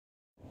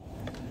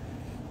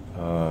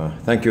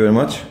Thank you very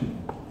much.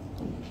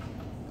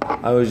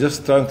 I was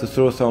just trying to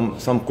throw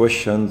some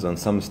questions and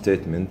some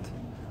statement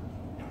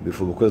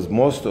before, because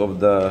most of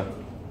the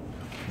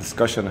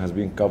discussion has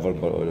been covered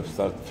by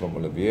start from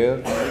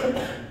Olivier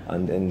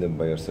and ended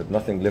by yourself.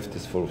 Nothing left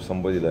is for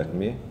somebody like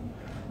me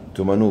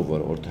to maneuver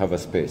or to have a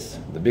space.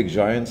 The big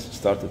giants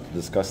started to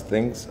discuss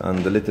things, and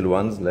the little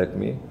ones like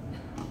me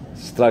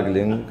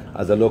struggling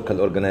as a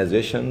local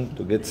organization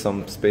to get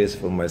some space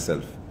for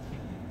myself.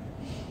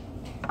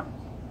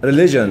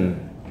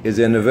 Religion is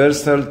a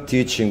universal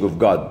teaching of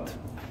God.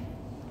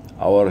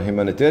 Our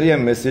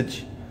humanitarian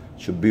message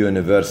should be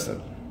universal,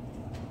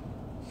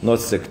 not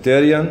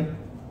sectarian,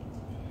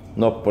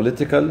 not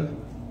political,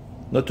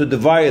 not to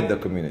divide the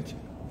community,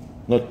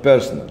 not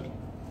personal.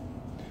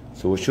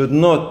 So we should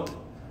not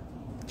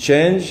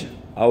change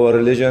our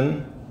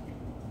religion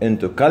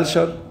into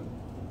culture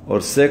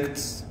or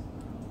sects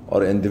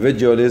or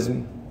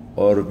individualism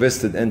or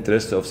vested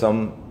interests of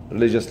some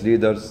religious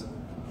leaders,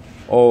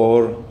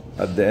 or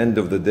at the end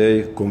of the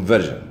day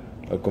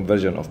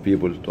conversion of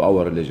people to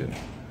our religion,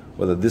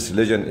 whether this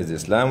religion is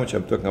Islam, which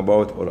I'm talking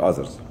about, or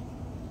others.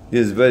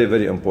 This is very,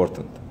 very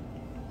important.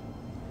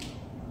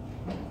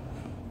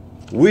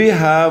 We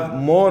have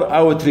more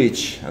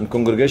outreach and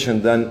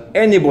congregation than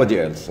anybody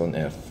else on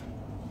earth,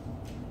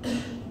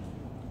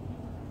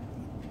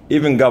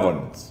 even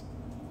governments.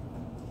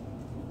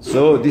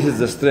 So this is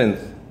the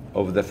strength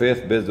of the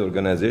faith-based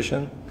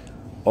organization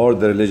or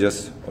the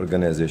religious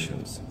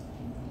organizations.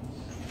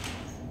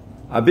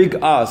 A big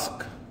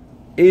ask: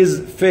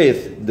 is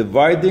faith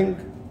dividing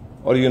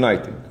or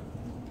uniting?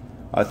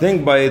 I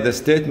think by the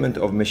statement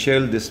of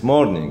Michel this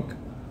morning,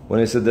 when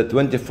he said that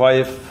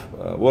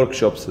 25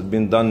 workshops had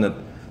been done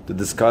to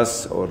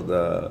discuss or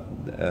the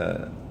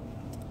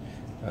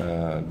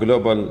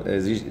global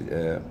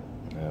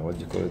what do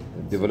you call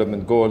it,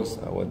 development goals,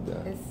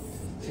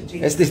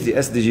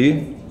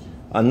 SDG,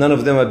 and none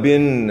of them have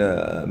been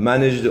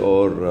managed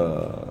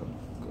or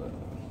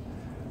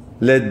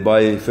led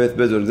by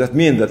faith-based groups. That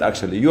means that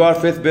actually you are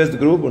faith-based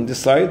group on this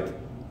side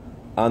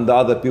and the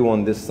other people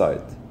on this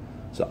side.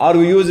 So are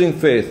we using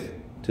faith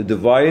to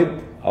divide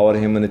our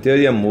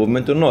humanitarian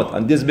movement or not?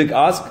 And this big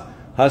ask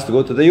has to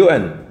go to the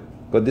UN,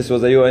 because this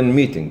was a UN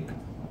meeting.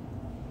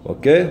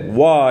 Okay?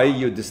 Why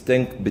you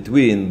distinct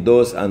between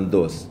those and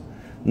those?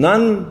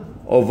 None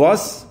of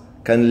us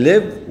can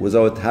live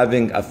without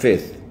having a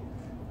faith,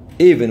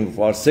 even if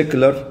we are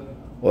secular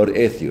or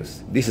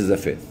atheists. This is a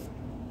faith.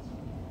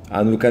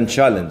 And we can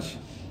challenge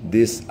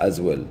this as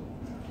well.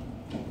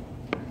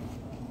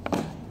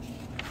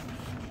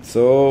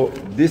 So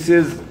this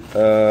is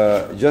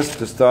just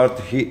to start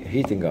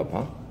heating up,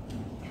 huh?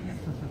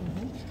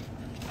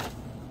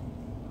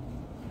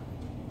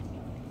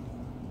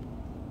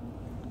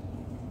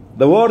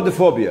 The word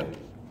phobia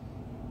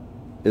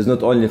is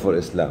not only for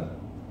Islam,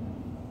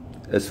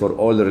 it's for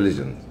all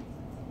religions.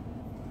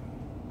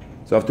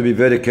 So you have to be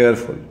very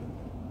careful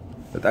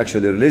that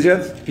actually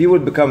religions, people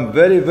become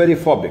very, very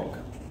phobic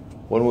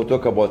when we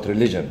talk about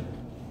religion,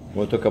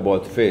 when we talk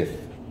about faith.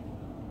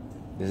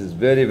 This is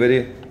very,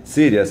 very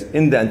serious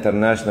in the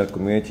international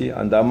community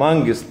and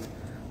amongst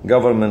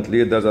government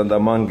leaders and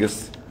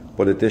amongst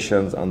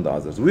politicians and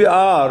others. We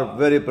are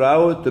very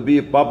proud to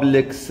be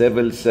public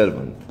civil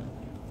servant,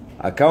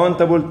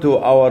 accountable to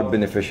our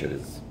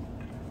beneficiaries,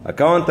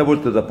 accountable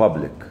to the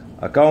public,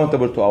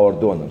 accountable to our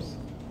donors,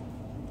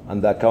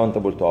 and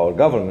accountable to our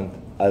government,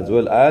 as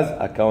well as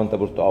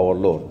accountable to our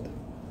Lord.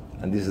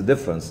 And this is the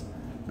difference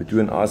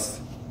between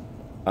us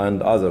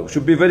and others. We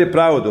should be very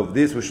proud of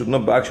this. We should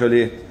not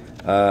actually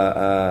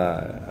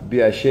be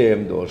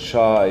ashamed or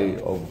shy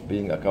of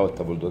being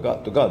accountable to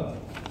God,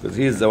 because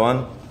He is the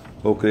one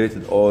who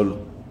created all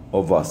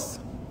of us.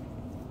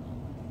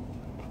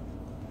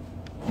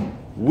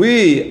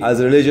 We,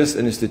 as religious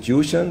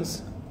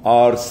institutions,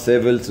 are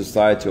civil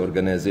society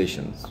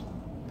organizations.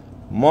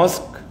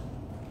 Mosques,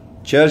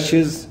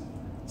 churches,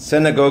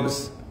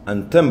 synagogues,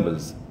 and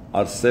temples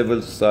are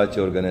civil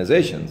society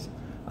organizations.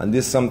 And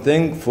this is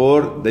something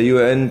for the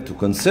UN to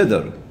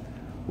consider.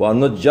 We are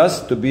not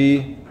just to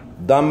be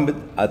dumped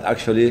at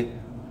actually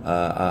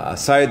a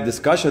side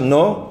discussion.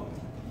 No,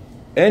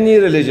 any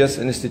religious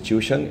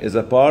institution is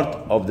a part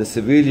of the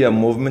civilian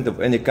movement of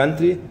any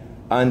country,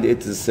 and it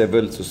is a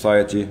civil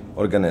society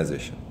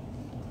organization.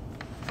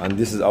 And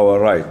this is our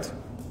right.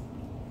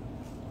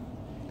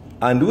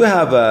 And we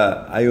have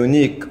a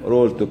unique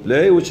role to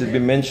play, which has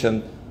been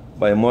mentioned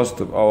by most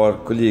of our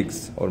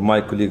colleagues, or my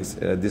colleagues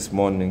this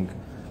morning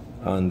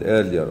and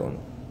earlier on.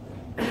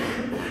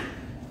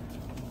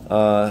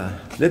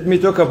 Let me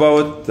talk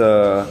about,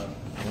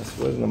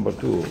 where's number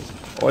 2?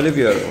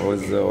 Olivier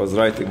was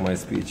writing my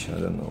speech. I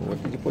don't know, where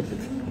did you put it?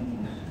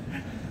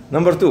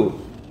 Number 2,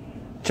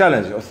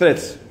 challenge or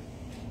threats.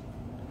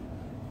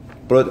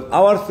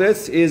 Our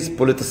threats is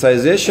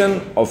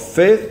politicization of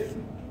faith.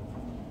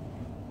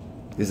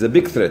 This is a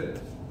big threat.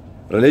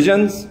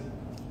 Religions,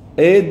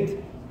 aid,